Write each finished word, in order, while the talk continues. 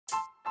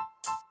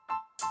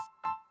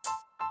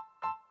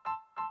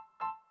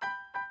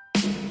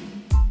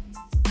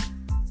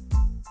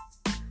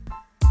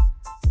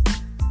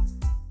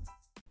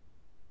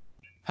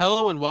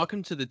Hello and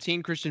welcome to the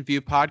Teen Christian View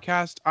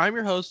podcast. I'm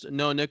your host,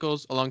 Noah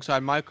Nichols,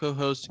 alongside my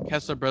co-host,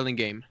 Kessler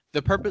Burlingame.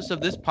 The purpose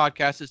of this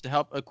podcast is to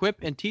help equip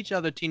and teach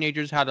other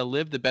teenagers how to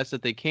live the best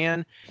that they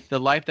can, the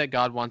life that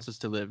God wants us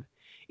to live.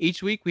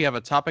 Each week, we have a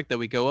topic that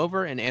we go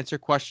over and answer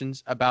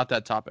questions about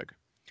that topic.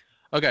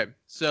 Okay,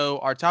 so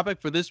our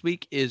topic for this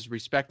week is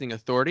respecting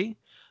authority.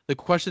 The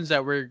questions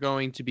that we're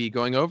going to be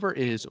going over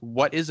is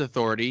what is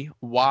authority,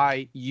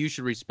 why you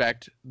should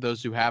respect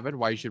those who have it,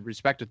 why you should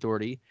respect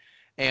authority,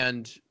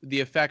 and the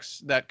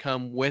effects that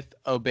come with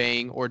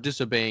obeying or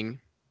disobeying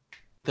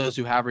those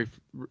who have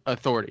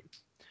authority.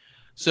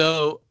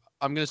 So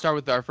I'm going to start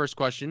with our first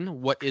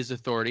question. What is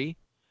authority?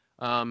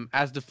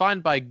 As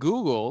defined by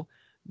Google,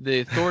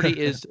 the authority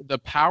is the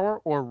power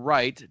or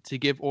right to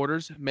give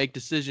orders, make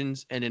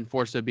decisions, and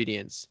enforce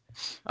obedience.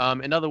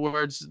 In other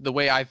words, the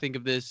way I think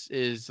of this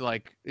is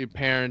like your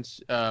parents,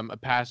 a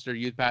pastor,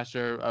 youth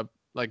pastor,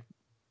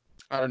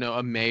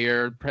 a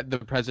mayor, the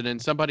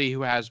president, somebody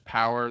who has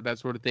power, that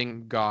sort of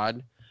thing,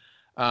 God.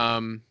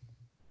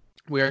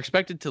 We are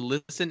expected to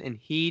listen and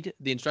heed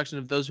the instruction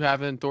of those who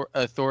have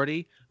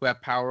authority, who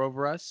have power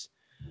over us.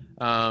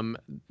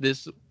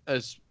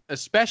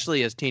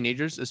 Especially as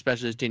teenagers,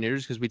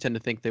 because we tend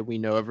to think that we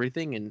know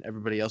everything and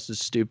everybody else is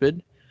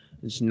stupid.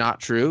 It's not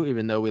true,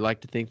 even though we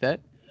like to think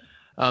that.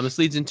 This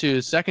leads into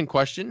a second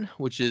question,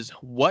 which is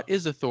what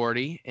is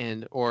authority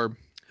or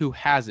who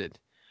has it?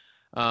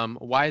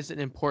 Why is it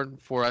important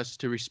for us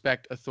to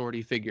respect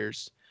authority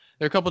figures?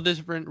 There are a couple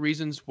different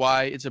reasons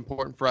why it's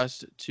important for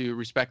us to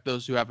respect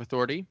those who have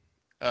authority.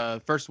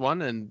 First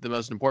one, and the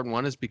most important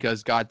one, is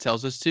because God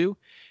tells us to.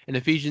 In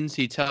Ephesians,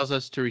 he tells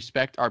us to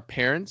respect our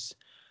parents.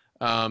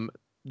 If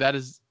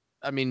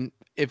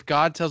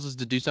God tells us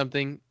to do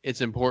something,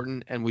 it's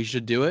important and we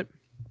should do it.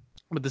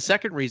 But the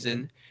second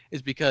reason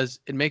is because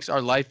it makes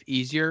our life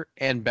easier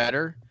and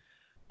better.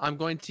 I'm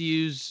going to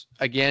use,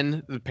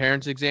 again, the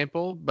parents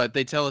example, but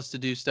they tell us to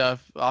do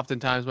stuff.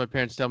 Oftentimes, my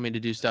parents tell me to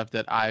do stuff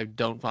that I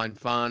don't find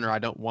fun or I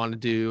don't want to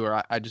do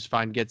or I just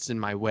find gets in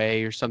my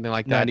way or something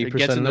like that.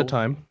 90% of the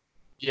time.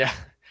 Yeah,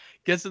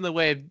 gets in the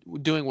way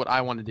of doing what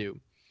I want to do.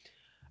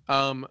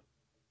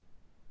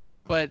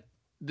 But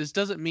this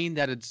doesn't mean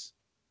that it's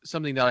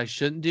something that I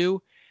shouldn't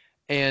do.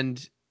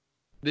 And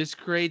this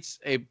creates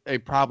a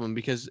problem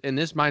because in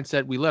this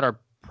mindset, we let our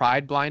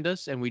pride blind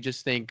us and we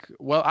just think,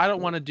 well, I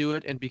don't want to do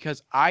it. And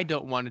because I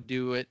don't want to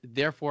do it,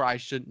 therefore I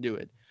shouldn't do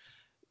it.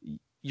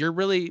 Your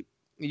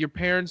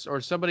parents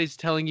or somebody's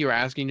telling you or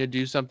asking you to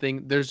do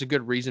something, there's a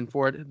good reason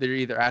for it. They're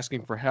either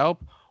asking for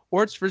help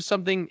or it's for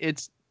something,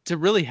 it's to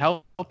really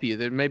help you.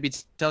 They maybe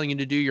it's telling you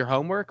to do your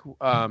homework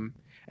and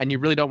you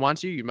really don't want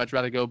to. You'd much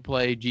rather go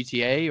play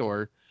GTA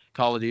or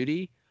Call of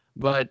Duty.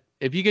 But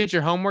if you get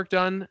your homework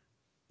done,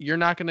 you're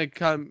not going to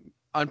come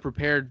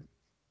unprepared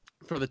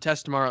for the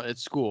test tomorrow at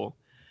school.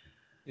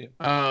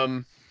 Yeah.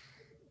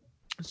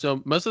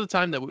 So most of the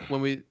time that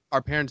when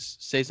our parents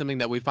say something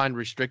that we find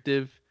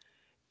restrictive,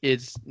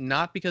 it's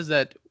not because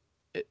they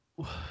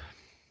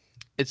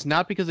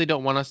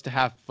don't want us to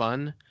have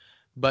fun,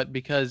 but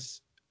because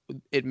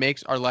it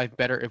makes our life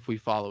better if we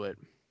follow it.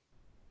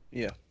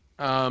 Yeah.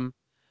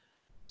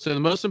 So the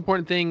most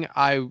important thing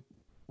I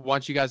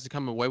want you guys to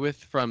come away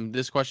with from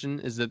this question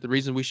is that the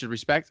reason we should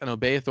respect and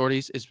obey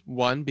authorities is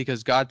one,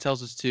 because God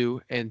tells us to,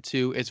 and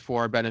two, it's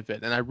for our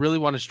benefit. And I really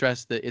want to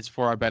stress that it's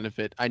for our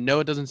benefit. I know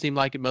it doesn't seem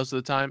like it most of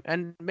the time,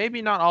 and maybe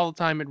not all the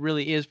time it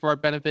really is for our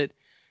benefit.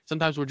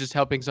 Sometimes we're just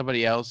helping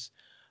somebody else,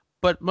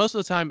 but most of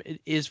the time it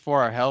is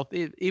for our health.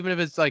 Even if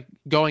it's like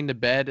going to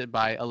bed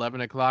by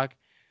 11 o'clock,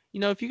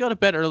 if you go to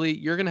bed early,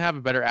 you're going to have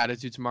a better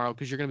attitude tomorrow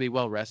because you're going to be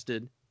well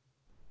rested.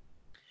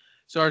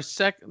 So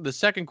the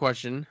second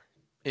question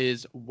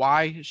is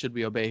why should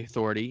we obey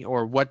authority,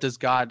 or what does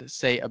God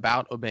say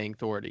about obeying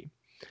authority?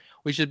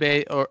 We should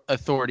obey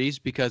authorities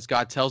because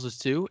God tells us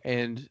to,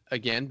 and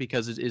again,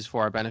 because it is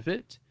for our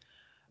benefit.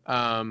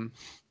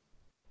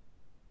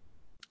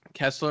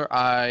 Kessler,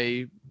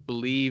 I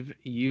believe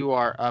you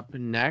are up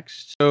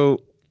next.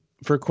 So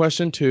for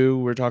question 2,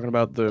 we're talking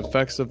about the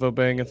effects of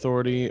obeying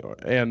authority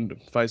and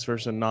vice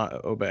versa,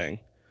 not obeying.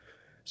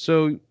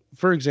 So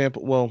for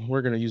example,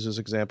 we're going to use this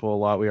example a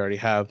lot. We already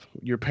have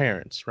your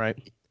parents, right?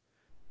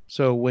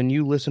 So when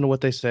you listen to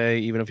what they say,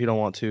 even if you don't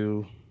want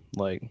to,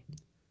 like,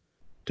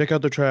 take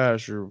out the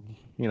trash or,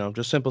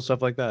 just simple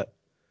stuff like that.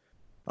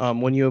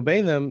 When you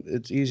obey them,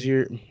 it's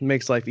easier,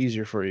 makes life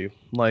easier for you.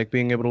 Like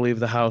being able to leave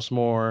the house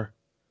more.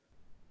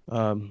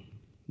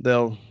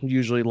 They'll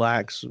usually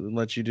relax,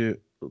 let you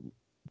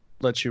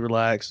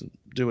relax,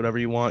 do whatever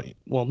you want.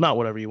 Well, not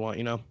whatever you want,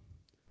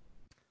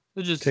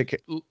 They'll just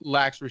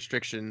lax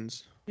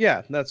restrictions.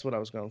 Yeah, that's what I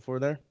was going for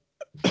there.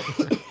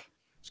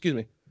 Excuse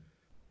me.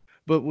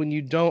 But when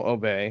you don't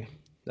obey,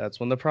 that's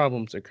when the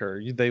problems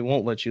occur. They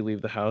won't let you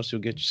leave the house. You'll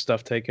get your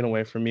stuff taken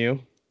away from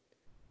you.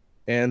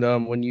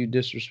 And when you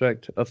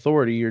disrespect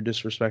authority, you're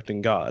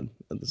disrespecting God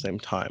at the same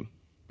time.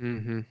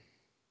 Mm-hmm.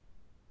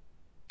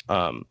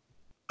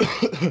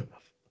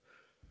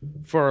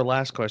 For our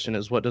last question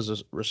is, what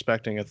does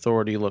respecting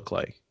authority look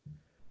like?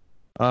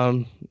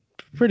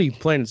 Pretty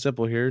plain and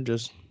simple here.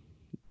 Just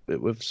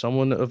if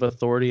someone of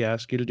authority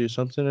asks you to do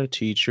something, a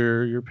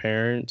teacher, your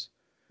parents,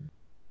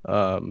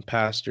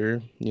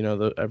 pastor,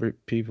 every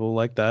people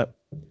like that,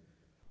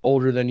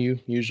 older than you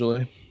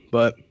usually,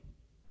 but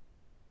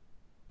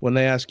when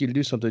they ask you to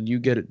do something, you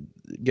get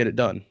it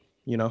done.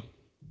 No,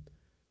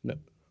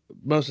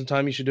 most of the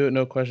time you should do it,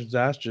 no questions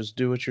asked. Just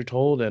do what you're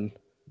told, and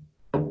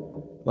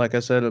like I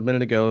said a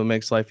minute ago, it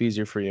makes life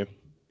easier for you.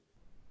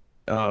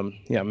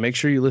 Make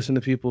sure you listen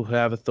to people who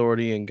have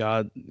authority, and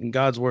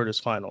God's word is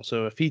final.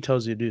 So if He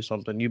tells you to do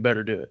something, you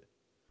better do it.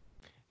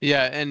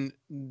 Yeah, and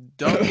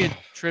don't get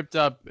tripped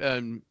up.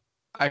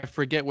 I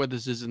forget what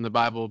this is in the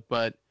Bible,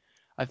 but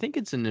I think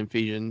it's in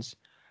Ephesians.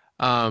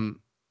 God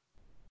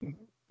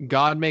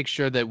makes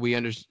sure that we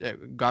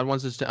understand. God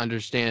wants us to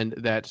understand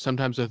that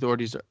sometimes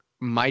authorities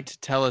might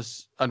tell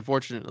us,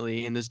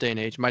 unfortunately, in this day and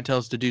age, might tell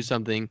us to do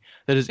something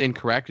that is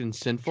incorrect and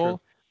sinful. Sure.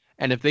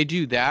 And if they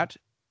do that,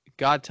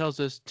 God tells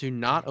us to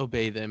not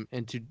obey them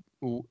and to.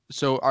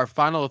 So our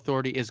final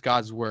authority is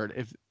God's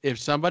word. If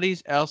somebody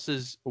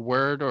else's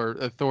word or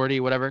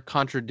authority, whatever,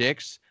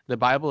 contradicts the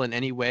Bible in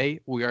any way,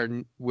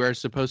 we're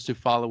supposed to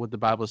follow what the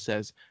Bible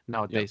says,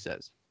 not what they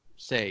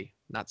say,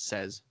 not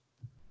says.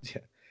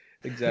 Yeah,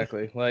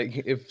 exactly.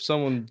 Like if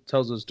someone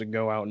tells us to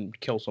go out and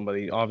kill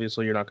somebody,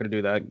 obviously you're not going to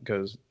do that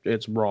because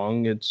it's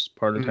wrong. It's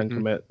part of the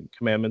Ten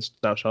Commandments,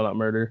 thou shalt not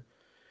murder.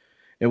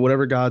 And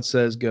whatever God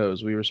says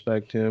goes. We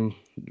respect Him,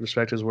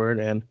 respect His word.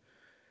 And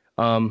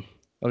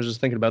I was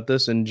just thinking about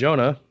this in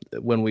Jonah.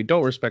 When we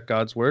don't respect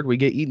God's word, we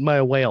get eaten by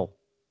a whale.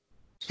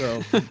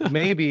 So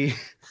maybe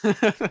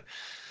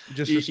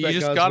just respect you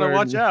just God's gotta word.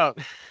 Watch out.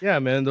 Yeah,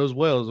 man, those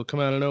whales will come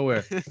out of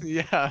nowhere.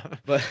 Yeah,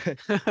 but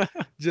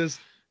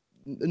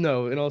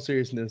no. In all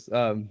seriousness,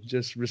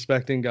 just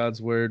respecting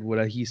God's word.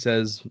 What He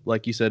says,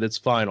 like you said, it's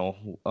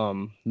final.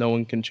 No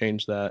one can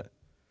change that,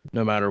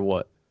 no matter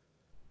what.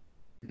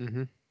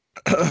 Mm-hmm.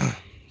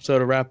 So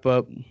to wrap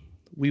up,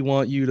 we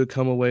want you to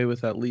come away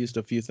with at least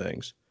a few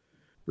things.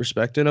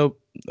 Respect and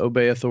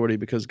obey authority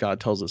because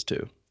God tells us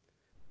to.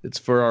 It's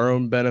for our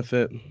own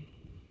benefit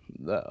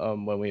that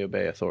when we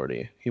obey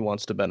authority. He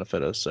wants to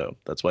benefit us, so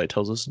that's why He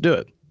tells us to do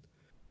it.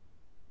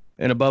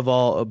 And above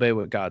all, obey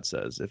what God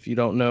says. If you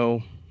don't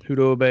know who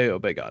to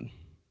obey God.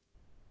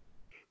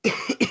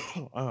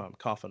 I'm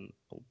coughing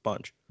a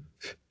bunch.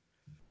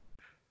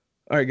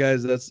 All right,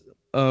 guys, that's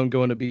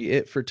going to be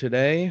it for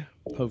today.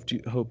 Hope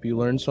you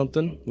learned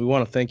something. We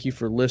want to thank you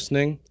for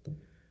listening.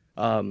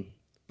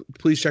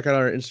 Please check out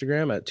our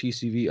Instagram at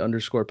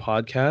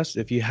TCV_podcast.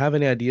 If you have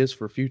any ideas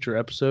for future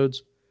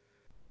episodes,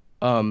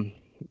 send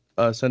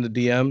a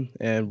DM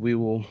and we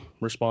will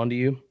respond to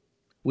you.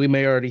 We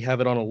may already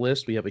have it on a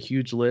list. We have a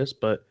huge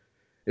list, but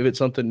if it's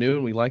something new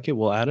and we like it,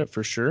 we'll add it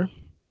for sure.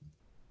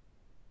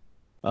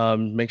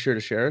 Make sure to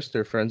share us to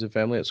their friends and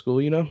family at school,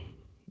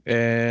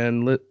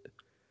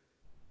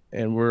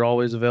 and we're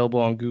always available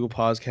on Google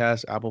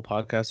Podcasts, Apple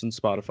Podcasts, and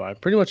Spotify.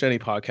 Pretty much any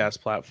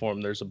podcast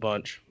platform, there's a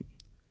bunch.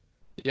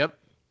 Yep.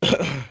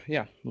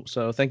 Yeah.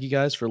 So thank you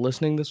guys for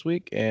listening this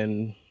week,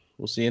 and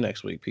we'll see you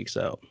next week. Peace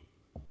out.